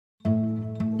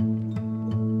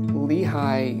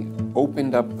Lehigh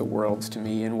opened up the world to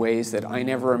me in ways that I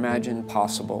never imagined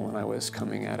possible when I was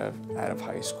coming out of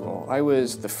high school. I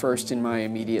was the first in my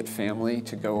immediate family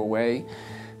to go away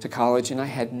to college, and I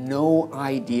had no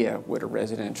idea what a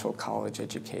residential college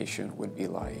education would be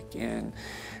like. And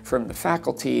from the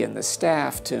faculty and the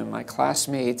staff to my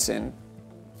classmates and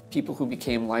people who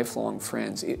became lifelong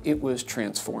friends, it was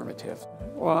transformative.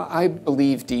 Well, I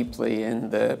believe deeply in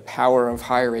the power of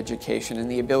higher education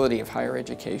and the ability of higher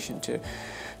education to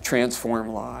transform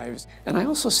lives. And I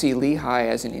also see Lehigh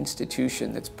as an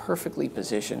institution that's perfectly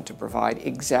positioned to provide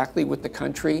exactly what the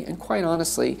country, and quite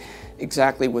honestly,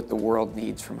 exactly what the world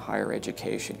needs from higher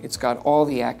education. It's got all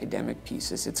the academic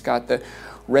pieces. It's got the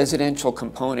residential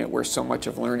component where so much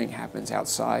of learning happens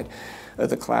outside of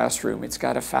the classroom. It's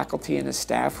got a faculty and a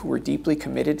staff who are deeply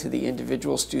committed to the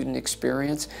individual student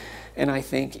experience. And I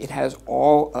think it has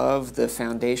all of the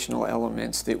foundational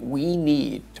elements that we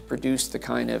need to produce the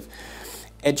kind of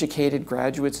educated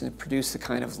graduates and produce the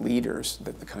kind of leaders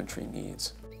that the country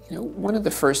needs. You know, one of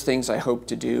the first things I hope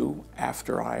to do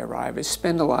after I arrive is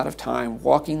spend a lot of time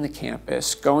walking the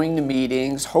campus, going to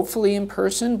meetings, hopefully in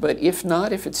person, but if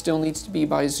not, if it still needs to be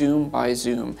by Zoom,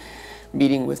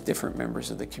 meeting with different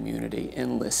members of the community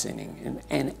and listening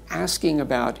and asking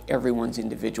about everyone's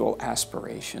individual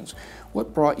aspirations.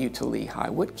 What brought you to Lehigh?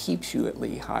 What keeps you at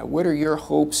Lehigh? What are your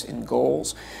hopes and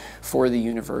goals for the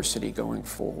university going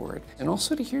forward? And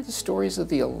also to hear the stories of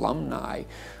the alumni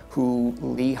who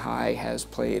Lehigh has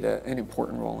played an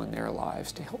important role in their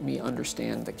lives to help me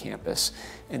understand the campus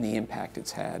and the impact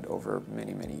it's had over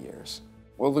many, many years.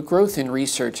 Well, the growth in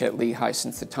research at Lehigh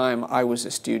since the time I was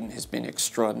a student has been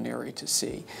extraordinary to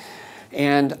see.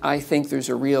 And I think there's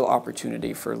a real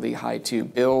opportunity for Lehigh to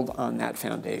build on that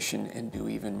foundation and do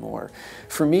even more.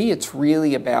 For me, it's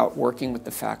really about working with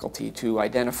the faculty to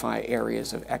identify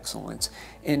areas of excellence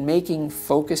and making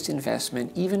focused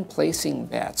investment, even placing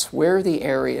bets. Where are the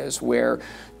areas where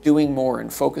doing more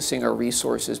and focusing our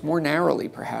resources more narrowly,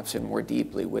 perhaps, and more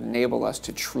deeply would enable us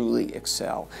to truly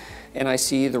excel. And I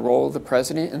see the role of the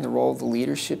president and the role of the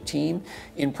leadership team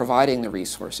in providing the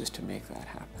resources to make that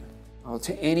happen. Well,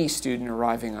 to any student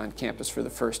arriving on campus for the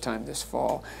first time this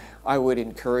fall, I would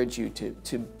encourage you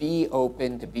to be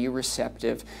open, to be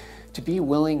receptive, to be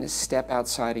willing to step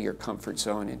outside of your comfort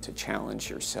zone and to challenge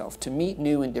yourself, to meet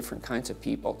new and different kinds of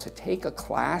people, to take a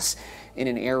class in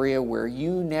an area where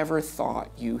you never thought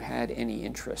you had any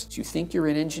interest. You think you're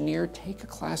an engineer? Take a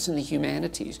class in the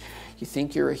humanities. You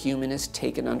think you're a humanist?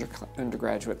 Take an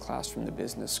undergraduate class from the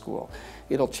business school.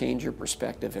 It'll change your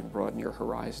perspective and broaden your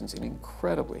horizons in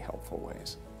incredibly helpful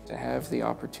ways. To have the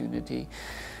opportunity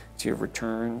to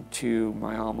return to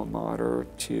my alma mater,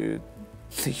 to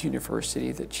the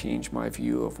university that changed my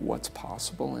view of what's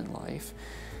possible in life,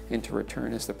 and to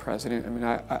return as the president. I mean,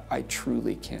 I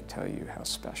truly can't tell you how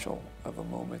special of a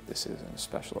moment this is and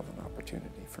special of an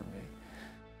opportunity for me.